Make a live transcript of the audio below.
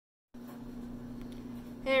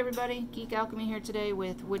Hey everybody, Geek Alchemy here today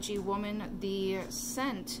with Witchy Woman. The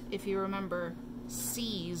scent, if you remember,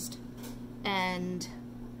 seized, and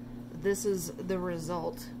this is the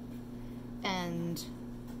result. And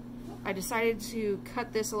I decided to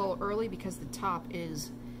cut this a little early because the top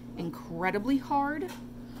is incredibly hard,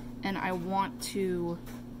 and I want to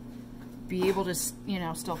be able to,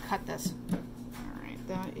 still cut this. Alright,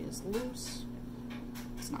 that is loose.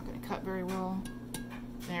 It's not going to cut very well.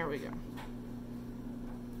 There we go.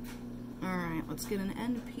 Alright, let's get an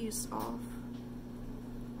end piece off.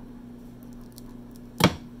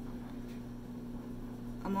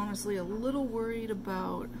 I'm honestly a little worried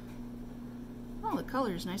about... Oh, the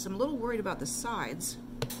color is nice. I'm a little worried about the sides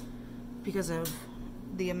because of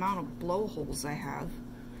the amount of blowholes I have.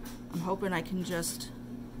 I'm hoping I can just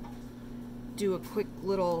do a quick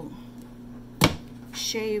little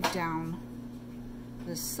shave down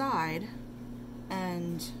the side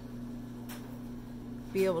and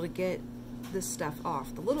be able to get this stuff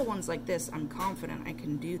off. The little ones like this, I'm confident I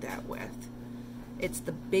can do that with. It's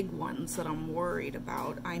the big ones that I'm worried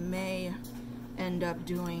about. I may end up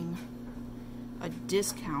doing a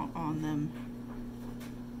discount on them,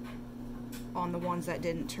 on the ones that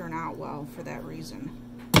didn't turn out well for that reason.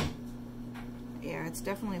 Yeah, it's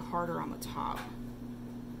definitely harder on the top.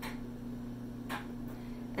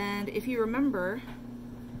 And if you remember,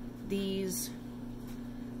 these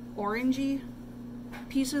orangey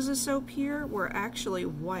pieces of soap here were actually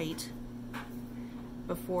white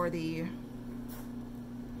before the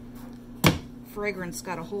fragrance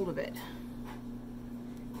got a hold of it.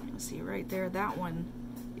 You can see right there, that one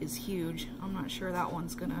is huge. I'm not sure that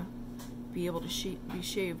one's gonna be able to be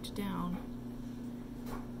shaved down.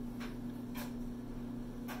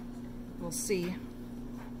 We'll see.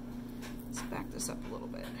 Let's back this up a little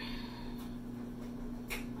bit.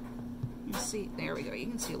 You see, there we go. You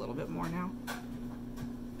can see a little bit more now.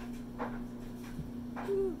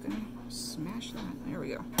 Ooh, gonna smash that. There we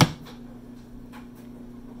go.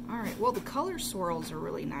 Alright, well, the color swirls are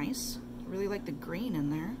really nice. I really like the green in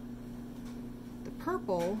there. The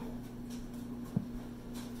purple,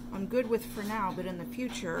 I'm good with for now, but in the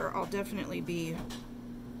future, I'll definitely be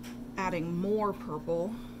adding more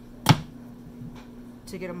purple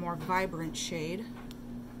to get a more vibrant shade.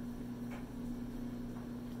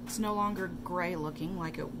 It's no longer gray looking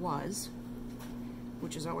like it was,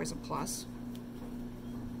 which is always a plus.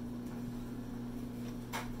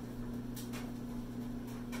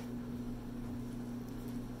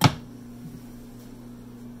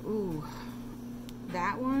 Ooh,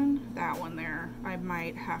 that one there, I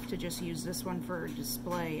might have to just use this one for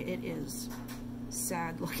display. It is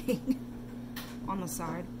sad looking on the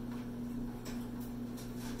side.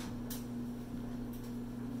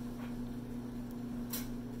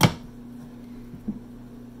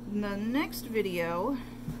 The next video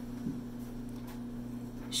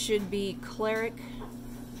should be cleric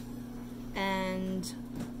and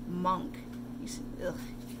monk. Ugh.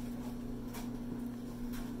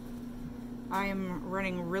 I am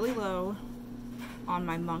running really low on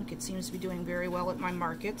my monk. It seems to be doing very well at my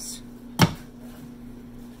markets.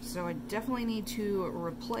 So I definitely need to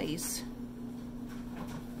replace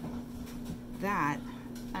that.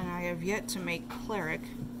 And I have yet to make cleric.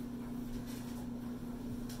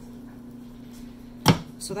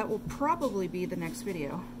 So that will probably be the next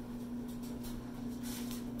video.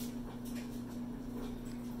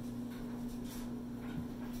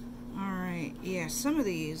 Alright, yeah, some of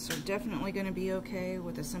these are definitely going to be okay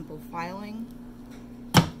with a simple filing.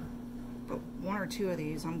 But one or two of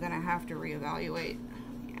these I'm going to have to reevaluate.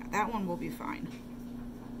 Yeah, that one will be fine.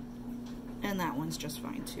 And that one's just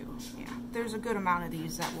fine too. Yeah, there's a good amount of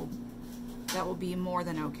these that will be more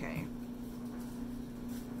than okay.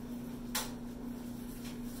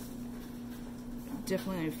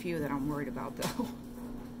 Definitely a few that I'm worried about though.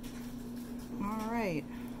 Alright.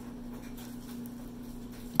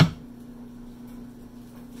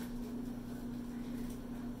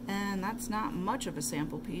 And that's not much of a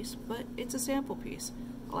sample piece, but it's a sample piece.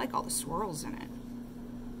 I like all the swirls in it.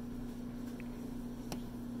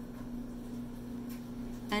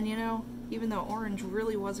 And you know, even though orange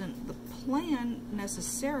really wasn't the plan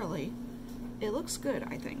necessarily, it looks good,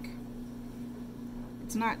 I think.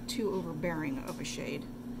 It's not too overbearing of a shade.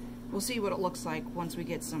 We'll see what it looks like once we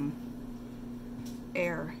get some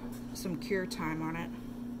air, some cure time on it.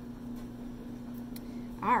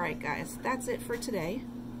 Alright guys, that's it for today.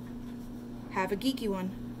 Have a geeky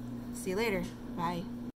one. See you later. Bye.